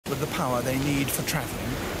the power they need for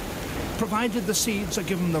travelling. Provided the seeds are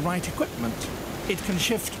given the right equipment, it can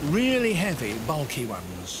shift really heavy, bulky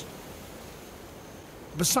ones.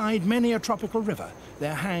 Beside many a tropical river,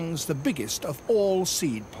 there hangs the biggest of all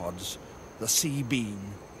seed pods, the sea bean.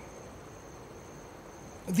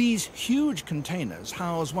 These huge containers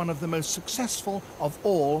house one of the most successful of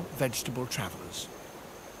all vegetable travellers.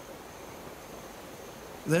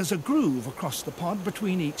 There's a groove across the pod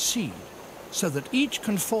between each seed, so that each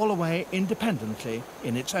can fall away independently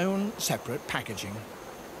in its own separate packaging.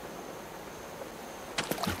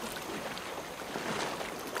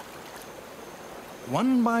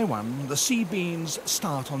 One by one, the sea beans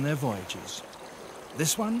start on their voyages.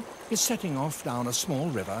 This one is setting off down a small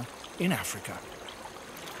river in Africa.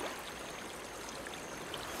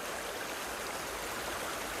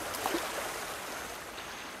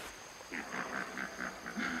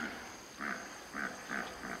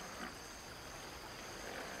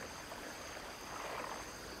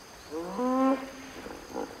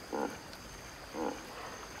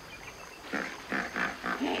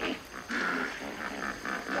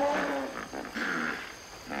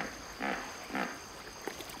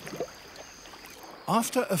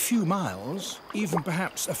 After a few miles, even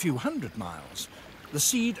perhaps a few hundred miles, the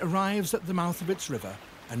seed arrives at the mouth of its river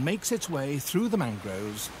and makes its way through the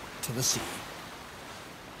mangroves to the sea.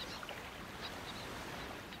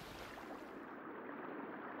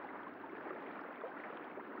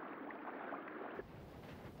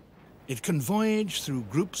 It can voyage through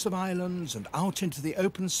groups of islands and out into the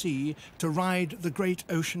open sea to ride the great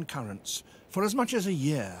ocean currents for as much as a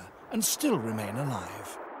year and still remain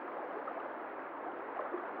alive.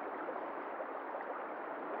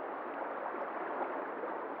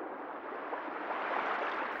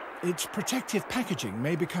 Its protective packaging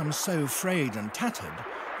may become so frayed and tattered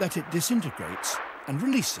that it disintegrates and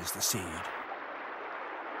releases the seed.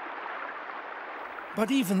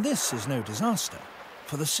 But even this is no disaster,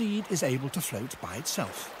 for the seed is able to float by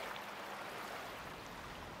itself.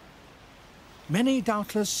 Many,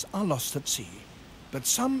 doubtless, are lost at sea, but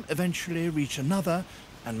some eventually reach another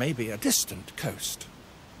and maybe a distant coast.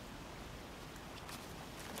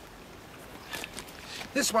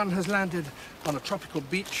 This one has landed on a tropical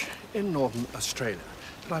beach in northern Australia,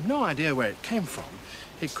 but I've no idea where it came from.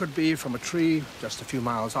 It could be from a tree just a few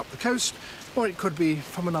miles up the coast, or it could be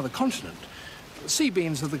from another continent. Sea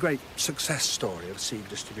beans are the great success story of seed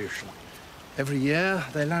distribution. Every year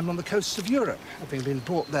they land on the coasts of Europe, having been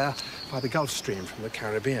brought there by the Gulf Stream from the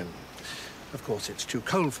Caribbean. Of course, it's too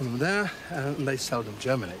cold for them there, and they seldom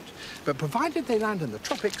germinate. But provided they land in the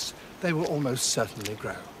tropics, they will almost certainly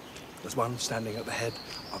grow. There's one standing at the head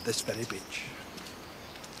of this very beach.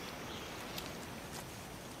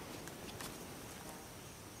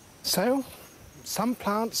 So, some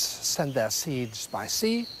plants send their seeds by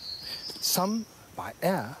sea, some by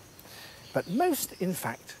air, but most, in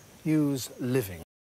fact, use living.